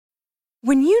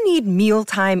When you need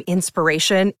mealtime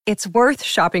inspiration, it's worth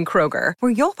shopping Kroger,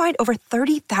 where you'll find over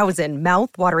 30,000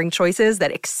 mouth-watering choices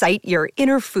that excite your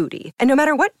inner foodie. And no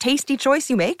matter what tasty choice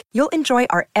you make, you'll enjoy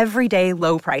our everyday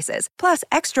low prices, plus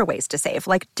extra ways to save,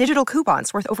 like digital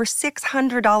coupons worth over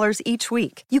 $600 each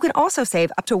week. You can also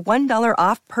save up to $1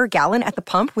 off per gallon at the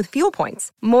pump with fuel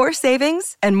points. More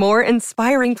savings and more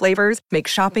inspiring flavors make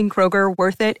shopping Kroger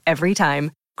worth it every time.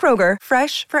 Kroger,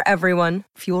 fresh for everyone.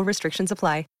 Fuel restrictions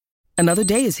apply. Another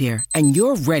day is here, and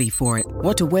you're ready for it.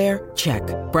 What to wear? Check.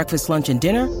 Breakfast, lunch, and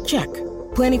dinner? Check.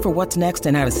 Planning for what's next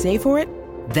and how to save for it?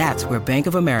 That's where Bank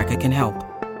of America can help.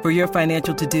 For your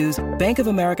financial to-dos, Bank of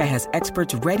America has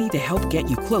experts ready to help get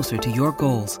you closer to your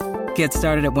goals. Get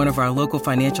started at one of our local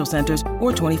financial centers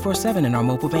or 24/7 in our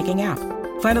mobile banking app.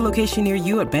 Find a location near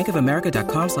you at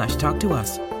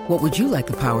bankofamerica.com/talktous. What would you like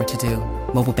the power to do?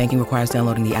 Mobile banking requires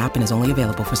downloading the app and is only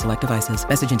available for select devices.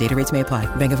 Message and data rates may apply.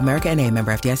 Bank of America N.A.,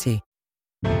 member FDIC.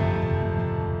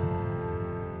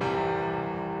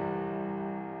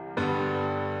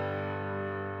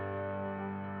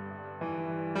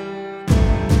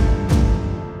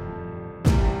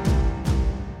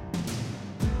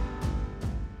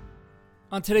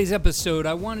 On today's episode,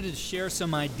 I wanted to share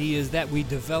some ideas that we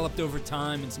developed over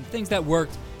time and some things that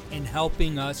worked in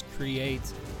helping us create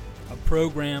a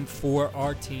program for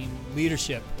our team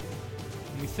leadership.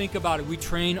 When we think about it, we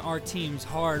train our teams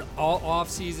hard all off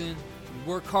season. We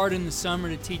work hard in the summer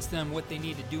to teach them what they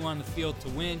need to do on the field to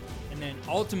win. And then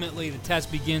ultimately the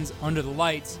test begins under the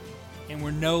lights and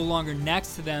we're no longer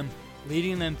next to them,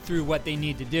 leading them through what they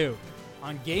need to do.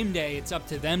 On game day, it's up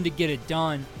to them to get it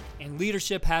done, and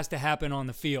leadership has to happen on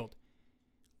the field.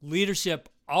 Leadership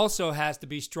also has to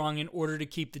be strong in order to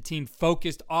keep the team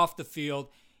focused off the field,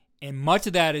 and much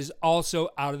of that is also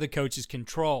out of the coach's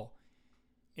control.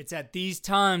 It's at these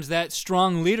times that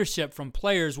strong leadership from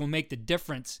players will make the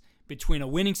difference between a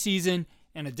winning season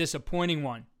and a disappointing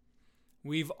one.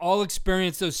 We've all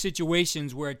experienced those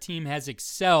situations where a team has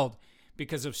excelled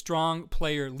because of strong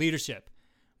player leadership.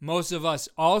 Most of us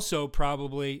also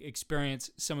probably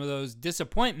experience some of those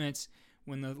disappointments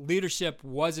when the leadership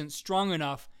wasn't strong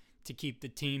enough to keep the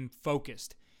team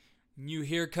focused. When you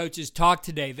hear coaches talk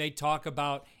today, they talk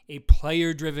about a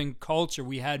player-driven culture.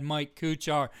 We had Mike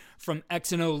Kuchar from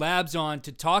X&O Labs on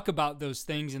to talk about those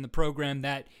things in the program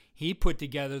that he put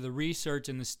together, the research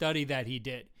and the study that he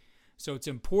did. So it's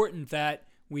important that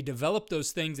we develop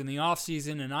those things in the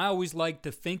off-season, and I always like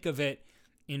to think of it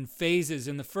in phases.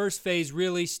 In the first phase,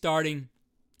 really starting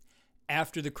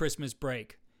after the Christmas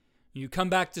break. You come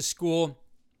back to school,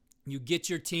 you get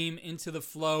your team into the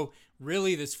flow.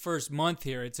 Really, this first month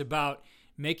here, it's about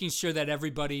making sure that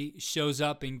everybody shows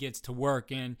up and gets to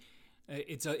work. And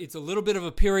it's a little bit of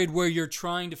a period where you're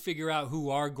trying to figure out who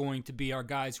are going to be our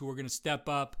guys who are going to step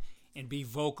up and be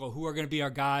vocal, who are going to be our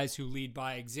guys who lead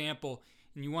by example.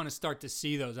 And you want to start to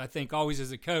see those. I think always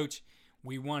as a coach,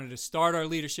 we wanted to start our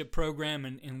leadership program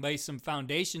and lay some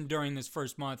foundation during this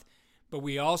first month, but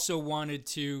we also wanted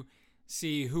to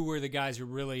see who were the guys who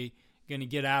were really going to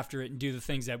get after it and do the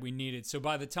things that we needed. So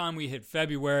by the time we hit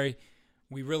February,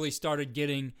 we really started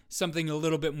getting something a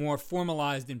little bit more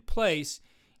formalized in place,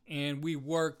 and we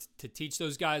worked to teach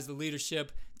those guys the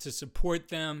leadership, to support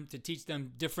them, to teach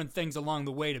them different things along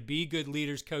the way, to be good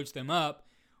leaders, coach them up,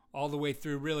 all the way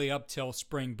through really up till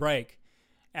spring break.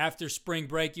 After spring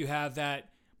break, you have that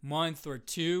month or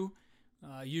two,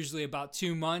 usually about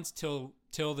 2 months till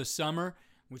the summer,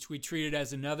 which we treated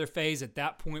as another phase. At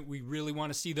that point, we really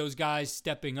want to see those guys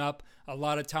stepping up. A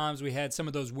lot of times we had some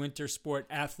of those winter sport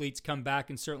athletes come back,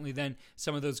 and certainly then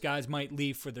some of those guys might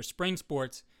leave for their spring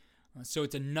sports. So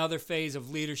it's another phase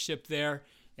of leadership there.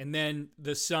 And then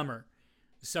the summer.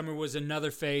 The summer was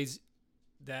another phase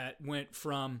that went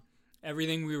from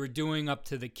everything we were doing up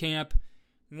to the camp.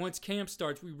 Once camp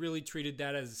starts, we really treated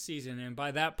that as a season. And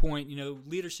by that point,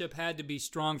 leadership had to be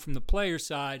strong from the player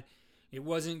side. It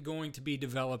wasn't going to be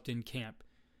developed in camp.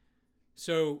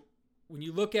 So when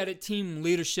you look at it, team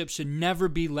leadership should never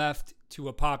be left to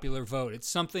a popular vote. It's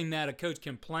something that a coach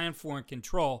can plan for and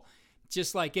control,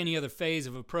 just like any other phase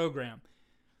of a program.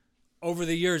 Over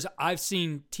the years, I've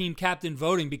seen team captain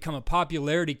voting become a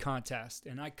popularity contest,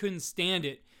 and I couldn't stand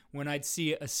it when I'd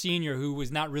see a senior who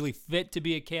was not really fit to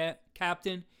be a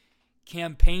captain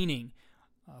campaigning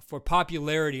for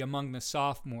popularity among the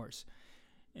sophomores.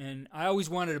 And I always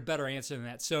wanted a better answer than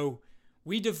that. So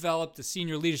we developed a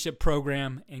senior leadership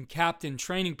program and captain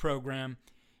training program,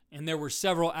 and there were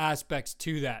several aspects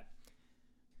to that.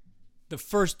 The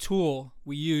first tool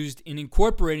we used in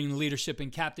incorporating the leadership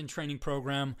and captain training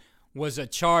program was a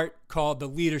chart called the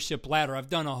Leadership Ladder. I've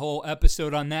done a whole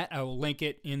episode on that. I will link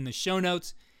it in the show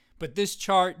notes. But this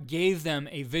chart gave them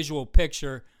a visual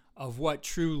picture of what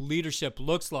true leadership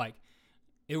looks like.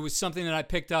 It was something that I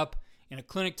picked up in a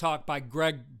clinic talk by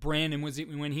Greg Brandon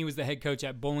when he was the head coach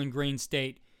at Bowling Green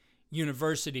State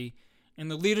University.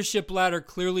 And the leadership ladder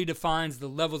clearly defines the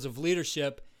levels of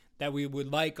leadership that we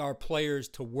would like our players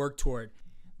to work toward.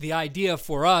 The idea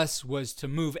for us was to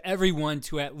move everyone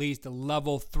to at least a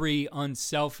level 3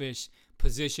 unselfish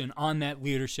position on that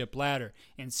leadership ladder.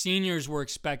 And seniors were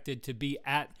expected to be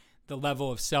at the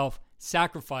level of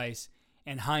self-sacrifice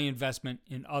and high investment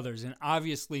in others. And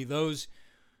obviously those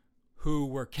who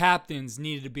were captains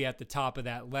needed to be at the top of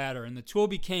that ladder. And the tool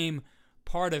became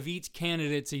part of each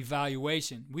candidate's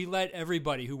evaluation. We let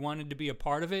everybody who wanted to be a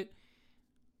part of it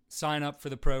sign up for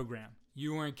the program.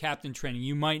 You were in captain training.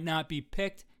 You might not be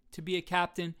picked to be a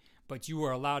captain, but you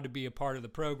were allowed to be a part of the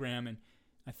program. And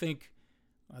I think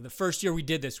the first year we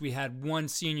did this, we had one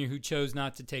senior who chose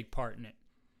not to take part in it.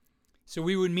 So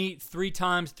we would meet 3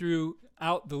 times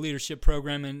throughout the leadership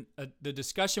program, and the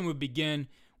discussion would begin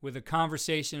with a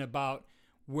conversation about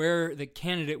where the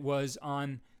candidate was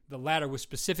on the ladder with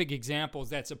specific examples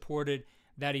that supported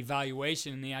that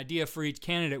evaluation. And the idea for each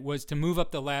candidate was to move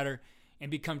up the ladder and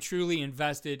become truly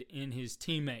invested in his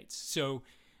teammates. So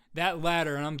that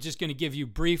ladder, and I'm just going to give you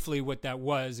briefly what that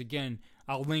was. Again,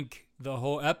 I'll link the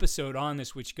whole episode on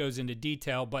this, which goes into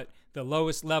detail, but the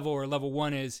lowest level, or level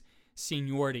 1, is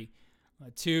seniority.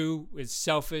 2 is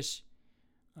selfish.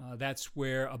 That's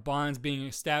where a bond's being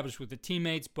established with the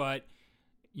teammates, but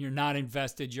you're not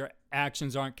invested. Your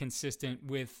actions aren't consistent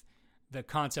with the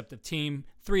concept of team.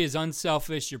 3 is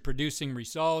unselfish. You're producing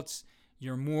results.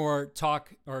 You're more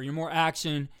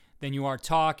action than you are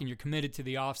talk, and you're committed to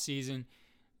the off season.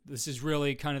 This is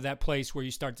really kind of that place where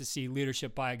you start to see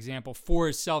leadership by example. 4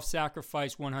 is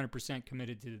self-sacrifice, 100%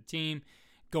 committed to the team,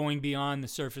 going beyond the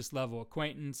surface level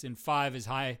acquaintance. And 5 is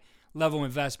high level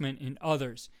investment in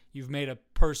others. You've made a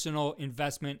personal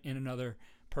investment in another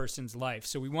person's life.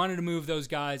 So we wanted to move those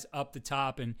guys up the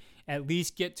top and at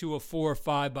least get to a 4 or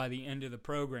 5 by the end of the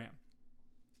program.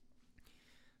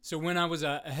 So when I was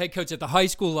a head coach at the high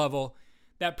school level,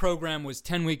 that program was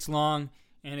 10 weeks long,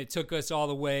 and it took us all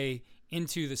the way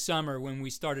into the summer when we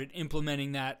started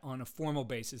implementing that on a formal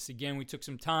basis. Again, we took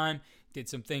some time, did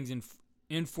some things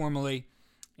informally,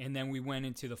 and then we went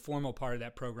into the formal part of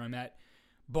that program. At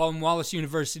Baldwin-Wallace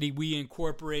University, we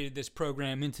incorporated this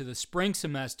program into the spring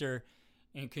semester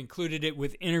and concluded it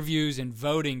with interviews and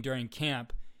voting during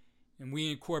camp. And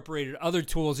we incorporated other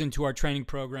tools into our training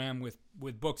program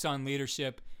with books on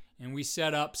leadership, and we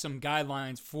set up some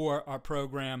guidelines for our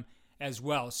program as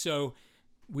well. So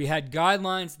we had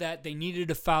guidelines that they needed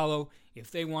to follow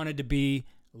if they wanted to be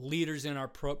leaders in our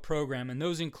program, and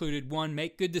those included: 1,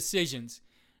 make good decisions.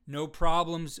 No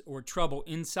problems or trouble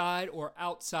inside or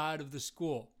outside of the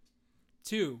school.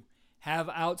 2, have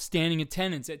outstanding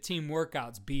attendance at team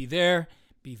workouts. Be there,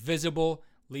 be visible,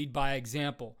 lead by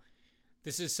example.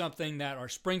 This is something that our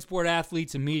spring sport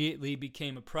athletes immediately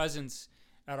became a presence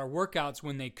at our workouts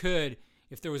when they could,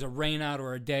 if there was a rain out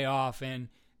or a day off, and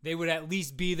they would at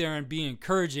least be there and be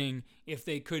encouraging if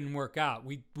they couldn't work out.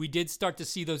 We did start to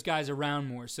see those guys around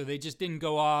more, so they just didn't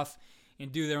go off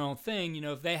and do their own thing. You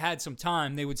know, if they had some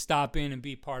time, they would stop in and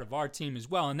be part of our team as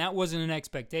well. And that wasn't an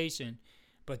expectation,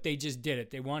 but they just did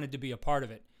it. They wanted to be a part of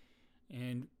it.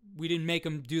 And we didn't make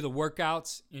them do the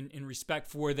workouts in respect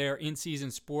for their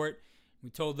in-season sport. We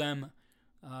told them,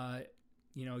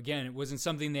 again, it wasn't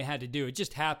something they had to do. It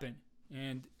just happened.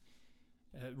 And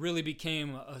it really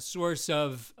became a source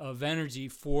of energy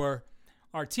for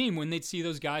our team when they'd see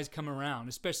those guys come around,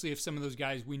 especially if some of those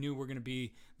guys we knew were going to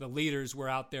be the leaders were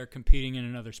out there competing in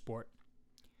another sport.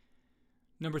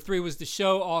 Number 3 was to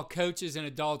show all coaches and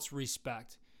adults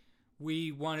respect.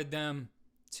 We wanted them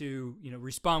to,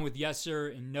 respond with yes, sir,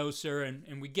 and no, sir,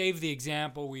 and we gave the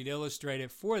example. We'd illustrate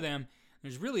it for them.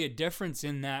 There's really a difference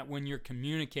in that when you're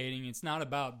communicating. It's not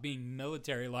about being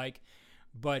military-like,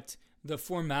 but the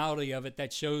formality of it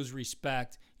that shows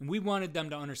respect. And we wanted them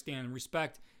to understand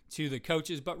respect to the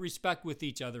coaches, but respect with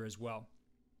each other as well.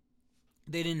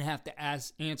 They didn't have to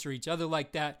answer each other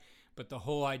like that, but the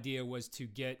whole idea was to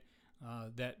get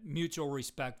that mutual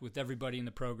respect with everybody in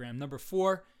the program. Number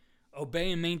 4,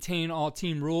 obey and maintain all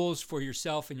team rules for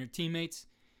yourself and your teammates.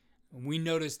 We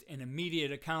noticed an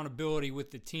immediate accountability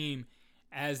with the team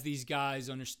as these guys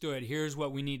understood, here's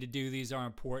what we need to do, these are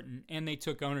important, and they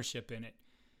took ownership in it.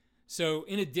 So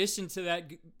in addition to that,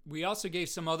 we also gave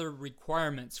some other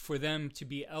requirements for them to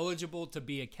be eligible to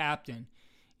be a captain.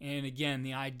 And again,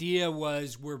 the idea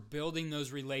was we're building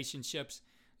those relationships.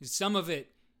 Some of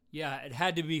it, it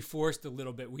had to be forced a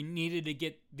little bit. We needed to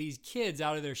get these kids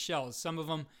out of their shells. Some of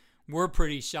them were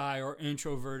pretty shy or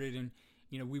introverted, and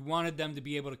we wanted them to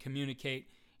be able to communicate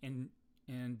and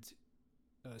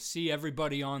see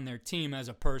everybody on their team as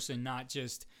a person, not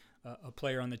just a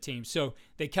player on the team. So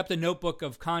they kept a notebook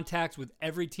of contacts with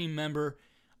every team member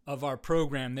of our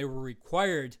program. They were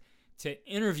required to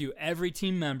interview every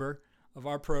team member of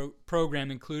our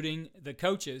program, including the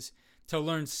coaches, to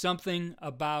learn something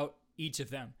about each of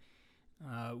them.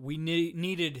 We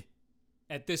needed,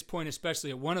 at this point especially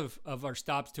at one of our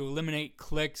stops, to eliminate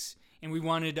cliques, and we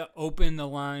wanted to open the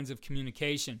lines of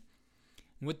communication.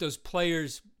 And with those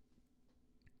players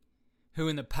who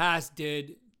in the past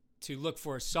did to look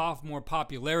for a sophomore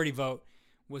popularity vote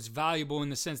was valuable in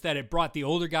the sense that it brought the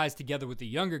older guys together with the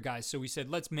younger guys. So we said,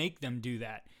 let's make them do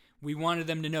that. We wanted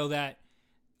them to know that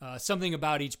something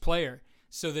about each player.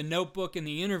 So the notebook and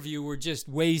the interview were just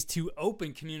ways to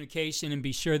open communication and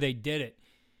be sure they did it.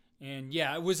 And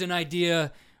yeah, it was an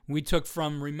idea we took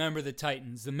from Remember the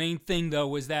Titans. The main thing, though,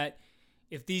 was that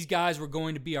if these guys were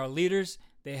going to be our leaders,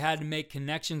 they had to make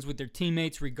connections with their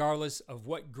teammates regardless of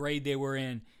what grade they were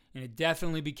in. And it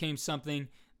definitely became something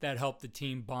that helped the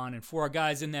team bond. And for our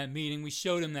guys in that meeting, we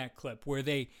showed them that clip where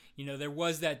they, there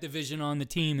was that division on the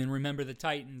team and Remember the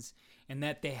Titans, and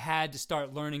that they had to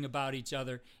start learning about each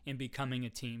other and becoming a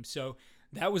team. So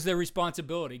that was their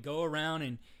responsibility. Go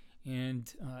around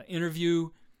and interview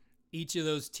each of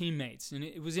those teammates. And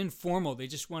it was informal. They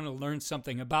just wanted to learn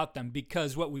something about them,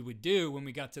 because what we would do when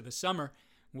we got to the summer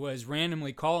was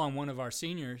randomly call on one of our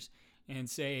seniors and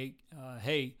say,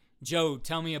 hey, Joe,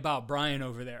 tell me about Brian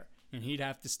over there. And he'd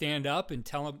have to stand up and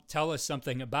tell us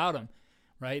something about him,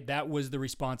 right? That was the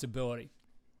responsibility.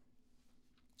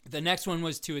 The next one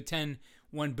was to attend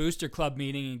one Booster Club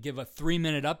meeting and give a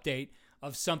 3-minute update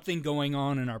of something going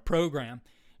on in our program.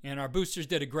 And our boosters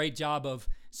did a great job of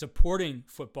supporting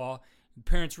football.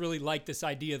 Parents really liked this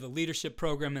idea of the leadership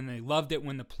program, and they loved it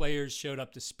when the players showed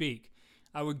up to speak.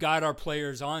 I would guide our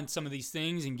players on some of these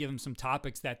things and give them some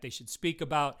topics that they should speak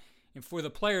about. And for the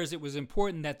players, it was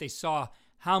important that they saw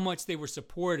how much they were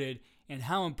supported and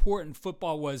how important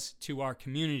football was to our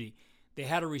community. They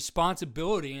had a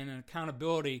responsibility and an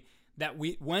accountability that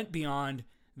went beyond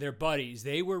their buddies.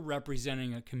 They were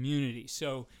representing a community.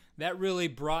 So that really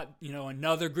brought,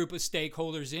 another group of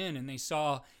stakeholders in, and they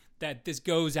saw that this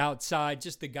goes outside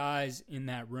just the guys in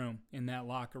that room, in that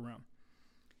locker room.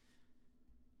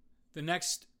 The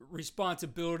next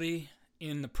responsibility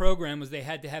in the program was they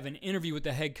had to have an interview with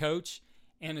the head coach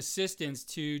and assistants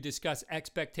to discuss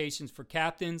expectations for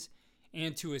captains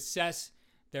and to assess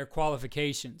their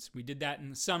qualifications. We did that in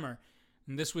the summer,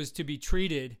 and this was to be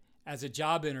treated as a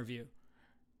job interview.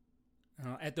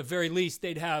 At the very least,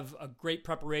 they'd have a great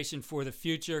preparation for the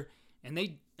future, and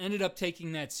they ended up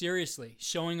taking that seriously,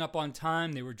 showing up on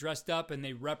time. They were dressed up, and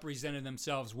they represented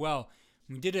themselves well.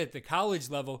 When we did it at the college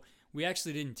level, we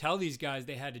actually didn't tell these guys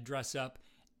they had to dress up.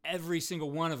 Every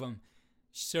single one of them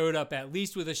showed up at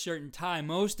least with a shirt and tie.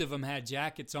 Most of them had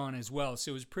jackets on as well.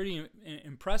 So it was pretty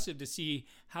impressive to see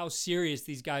how serious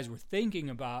these guys were thinking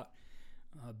about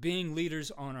being leaders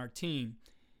on our team.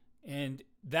 And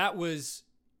that was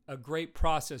a great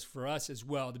process for us as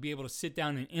well, to be able to sit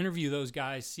down and interview those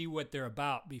guys, see what they're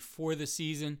about before the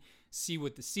season, see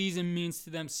what the season means to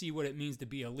them, see what it means to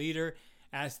be a leader,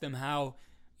 ask them how,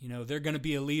 they're going to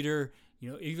be a leader,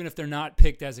 even if they're not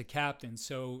picked as a captain.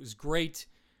 So it was great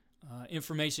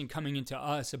information coming into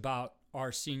us about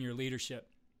our senior leadership.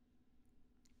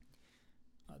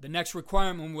 The next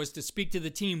requirement was to speak to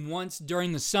the team once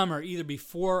during the summer, either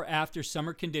before or after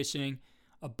summer conditioning,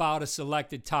 about a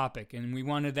selected topic, and we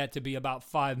wanted that to be about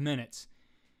 5 minutes.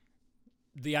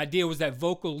 The idea was that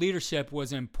vocal leadership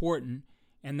was important,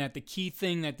 and that the key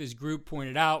thing that this group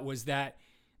pointed out was that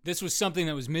this was something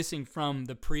that was missing from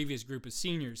the previous group of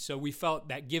seniors. So we felt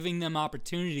that giving them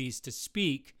opportunities to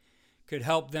speak could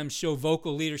help them show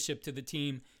vocal leadership to the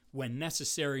team when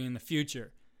necessary in the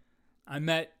future. I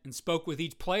met and spoke with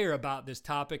each player about this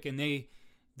topic, and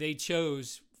they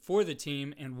chose for the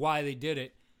team and why they did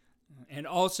it. And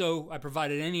also, I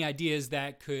provided any ideas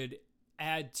that could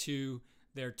add to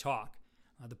their talk.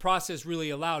 The process really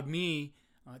allowed me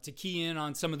to key in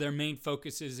on some of their main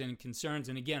focuses and concerns.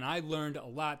 And again, I learned a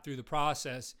lot through the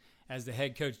process as the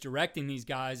head coach, directing these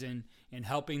guys and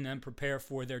helping them prepare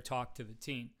for their talk to the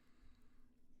team.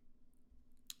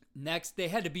 Next, they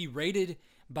had to be rated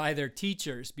by their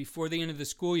teachers before the end of the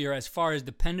school year as far as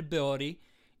dependability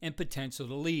and potential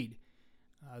to lead.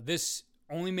 This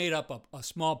only made up a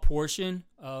small portion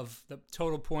of the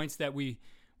total points that we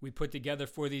put together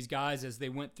for these guys as they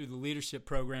went through the leadership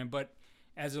program. But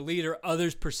as a leader,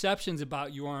 others' perceptions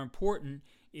about you are important,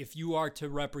 if you are to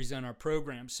represent our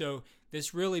program. So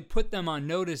this really put them on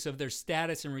notice of their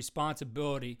status and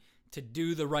responsibility to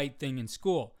do the right thing in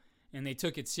school, and they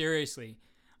took it seriously.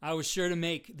 I was sure to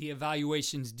make the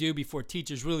evaluations due before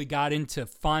teachers really got into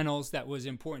finals. That was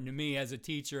important to me as a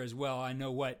teacher as well. I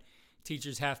know what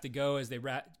teachers have to go as they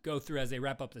go through as they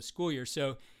wrap up the school year,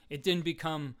 so it didn't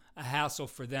become a hassle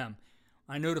for them.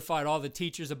 I notified all the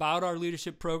teachers about our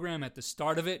leadership program at the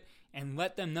start of it and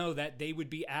let them know that they would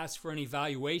be asked for an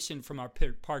evaluation from our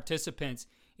participants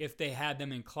if they had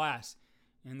them in class.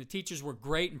 And the teachers were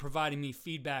great in providing me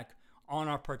feedback on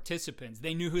our participants.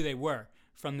 They knew who they were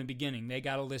from the beginning. They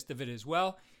got a list of it as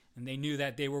well, and they knew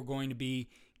that they were going to be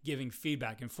giving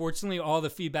feedback. And fortunately, all the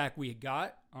feedback we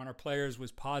got on our players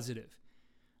was positive.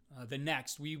 The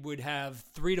next, we would have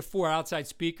 3 to 4 outside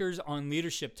speakers on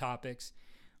leadership topics.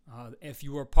 If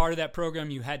you were part of that program,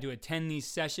 you had to attend these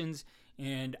sessions,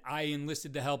 and I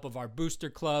enlisted the help of our booster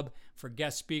club for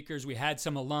guest speakers. We had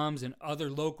some alums and other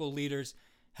local leaders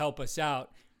help us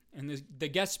out. And the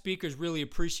guest speakers really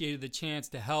appreciated the chance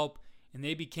to help, and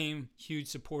they became huge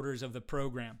supporters of the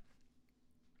program.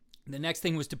 The next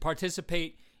thing was to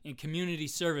participate in community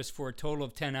service for a total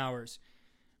of 10 hours.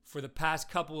 For the past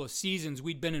couple of seasons,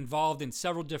 we'd been involved in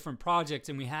several different projects,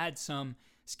 and we had some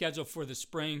scheduled for the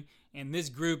spring, and this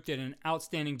group did an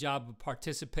outstanding job of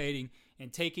participating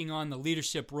and taking on the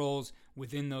leadership roles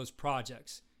within those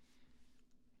projects.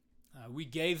 We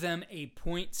gave them a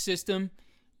point system,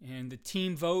 and the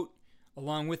team vote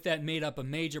along with that made up a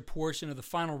major portion of the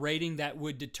final rating that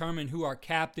would determine who our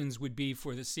captains would be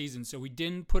for the season. So we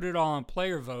didn't put it all on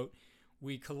player vote.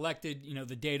 We collected,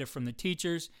 the data from the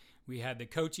teachers. We had the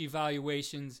coach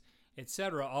evaluations,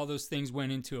 etc. All those things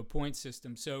went into a point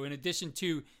system. So in addition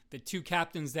to the 2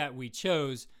 captains that we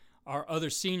chose, our other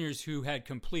seniors who had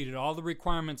completed all the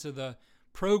requirements of the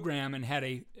program and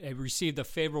had received a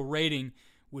favorable rating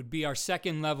would be our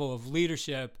second level of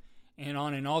leadership. And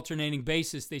on an alternating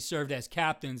basis, they served as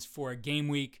captains for a game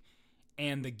week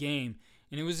and the game.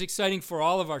 And it was exciting for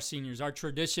all of our seniors. Our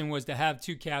tradition was to have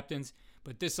 2 captains,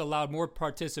 but this allowed more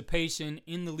participation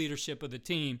in the leadership of the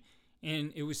team.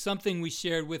 And it was something we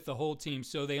shared with the whole team,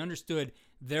 so they understood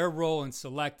their role in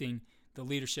selecting the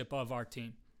leadership of our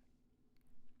team.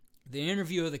 The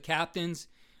interview of the captains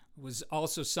was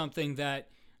also something that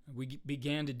we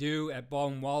began to do at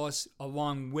Baldwin Wallace.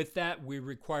 Along with that, we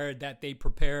required that they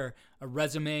prepare a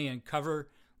resume and cover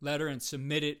letter and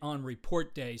submit it on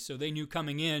report day. So they knew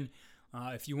coming in,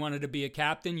 if you wanted to be a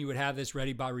captain, you would have this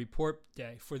ready by report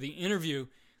day. For the interview,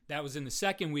 that was in the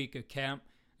second week of camp.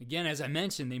 Again, as I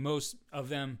mentioned, most of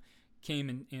them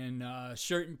came in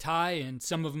shirt and tie, and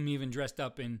some of them even dressed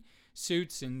up in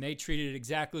suits, and they treated it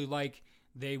exactly like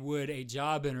they would a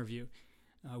job interview.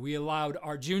 We allowed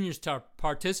our juniors to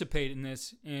participate in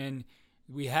this, and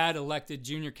we had elected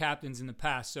junior captains in the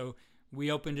past, so we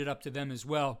opened it up to them as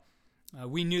well.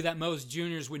 We knew that most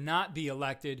juniors would not be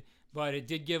elected, but it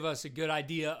did give us a good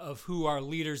idea of who our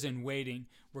leaders in waiting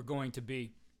were going to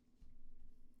be.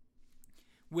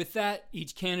 With that,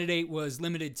 each candidate was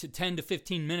limited to 10 to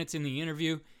 15 minutes in the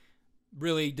interview.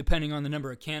 Really, depending on the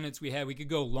number of candidates we had, we could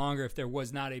go longer if there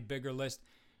was not a bigger list.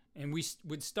 And we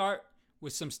would start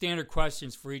with some standard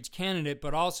questions for each candidate,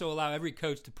 but also allow every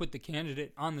coach to put the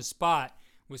candidate on the spot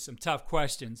with some tough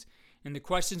questions. And the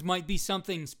questions might be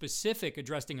something specific,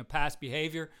 addressing a past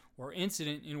behavior or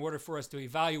incident in order for us to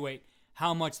evaluate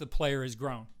how much the player has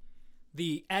grown.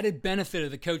 The added benefit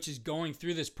of the coaches going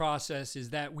through this process is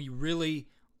that we really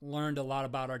learned a lot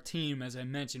about our team. As I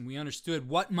mentioned, we understood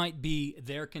what might be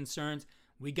their concerns.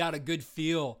 We got a good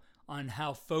feel on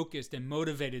how focused and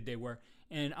motivated they were.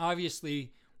 And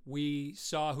obviously, we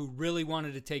saw who really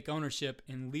wanted to take ownership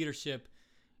and leadership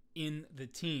in the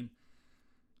team.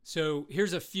 So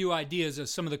here's a few ideas of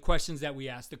some of the questions that we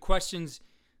asked. The questions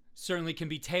certainly can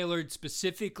be tailored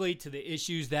specifically to the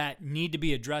issues that need to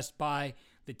be addressed by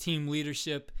the team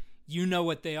leadership. You know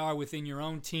what they are within your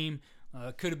own team.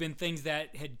 Could have been things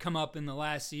that had come up in the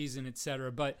last season,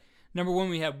 etc. But number one,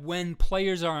 we have when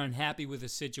players are unhappy with a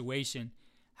situation,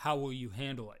 how will you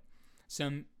handle it?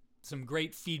 Some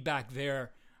great feedback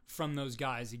there from those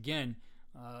guys. Again,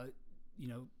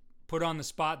 put on the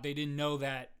spot. They didn't know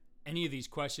that any of these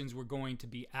questions were going to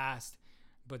be asked,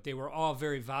 but they were all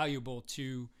very valuable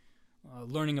to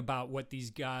learning about what these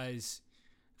guys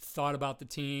thought about the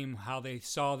team, how they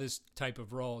saw this type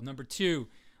of role. Number two,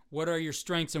 what are your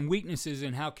strengths and weaknesses,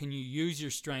 and how can you use your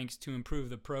strengths to improve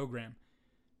the program?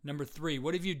 Number three,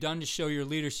 what have you done to show your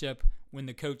leadership when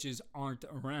the coaches aren't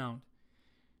around?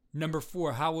 Number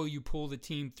four, how will you pull the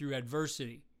team through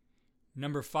adversity?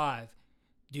 Number five,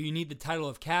 do you need the title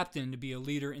of captain to be a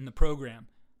leader in the program?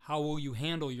 How will you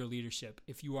handle your leadership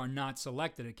if you are not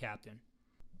selected a captain?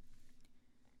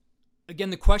 Again,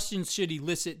 the questions should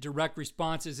elicit direct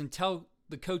responses and tell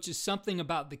the coaches something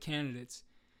about the candidates.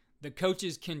 The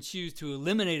coaches can choose to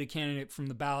eliminate a candidate from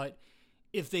the ballot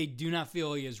if they do not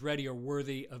feel he is ready or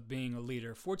worthy of being a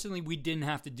leader. Fortunately, we didn't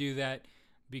have to do that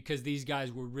because these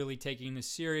guys were really taking this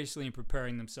seriously and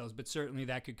preparing themselves, but certainly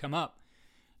that could come up.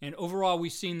 And overall,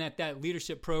 we've seen that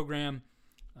leadership program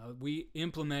we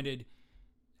implemented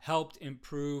helped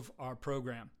improve our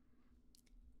program.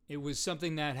 It was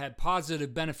something that had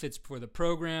positive benefits for the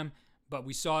program, but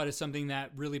we saw it as something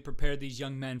that really prepared these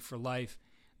young men for life.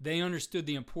 They understood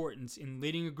the importance in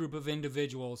leading a group of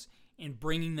individuals and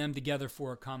bringing them together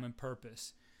for a common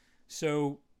purpose.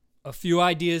 So a few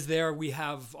ideas there. We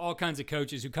have all kinds of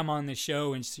coaches who come on this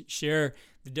show and share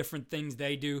the different things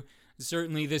they do.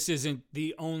 Certainly this isn't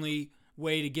the only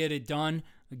way to get it done.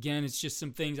 Again, it's just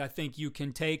some things I think you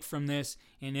can take from this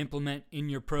and implement in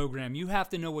your program. You have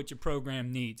to know what your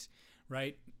program needs,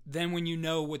 right? Then when you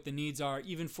know what the needs are,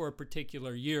 even for a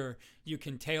particular year, you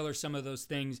can tailor some of those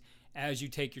things as you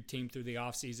take your team through the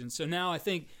offseason. So now I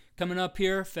think coming up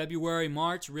here, February,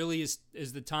 March, really is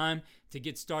the time to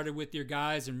get started with your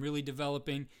guys and really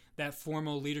developing that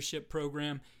formal leadership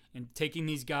program and taking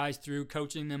these guys through,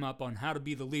 coaching them up on how to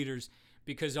be the leaders,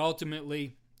 because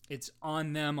ultimately it's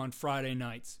on them on Friday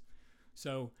nights.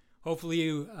 So hopefully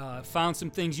you found some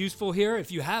things useful here.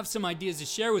 If you have some ideas to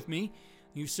share with me,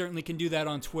 you certainly can do that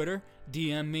on Twitter.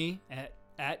 DM me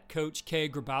at Coach K.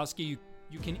 Grabowski.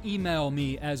 You can email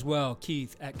me as well,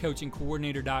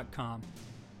 Keith@coachingcoordinator.com.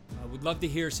 I would love to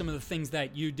hear some of the things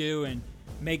that you do and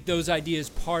make those ideas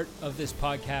part of this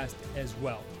podcast as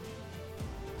well.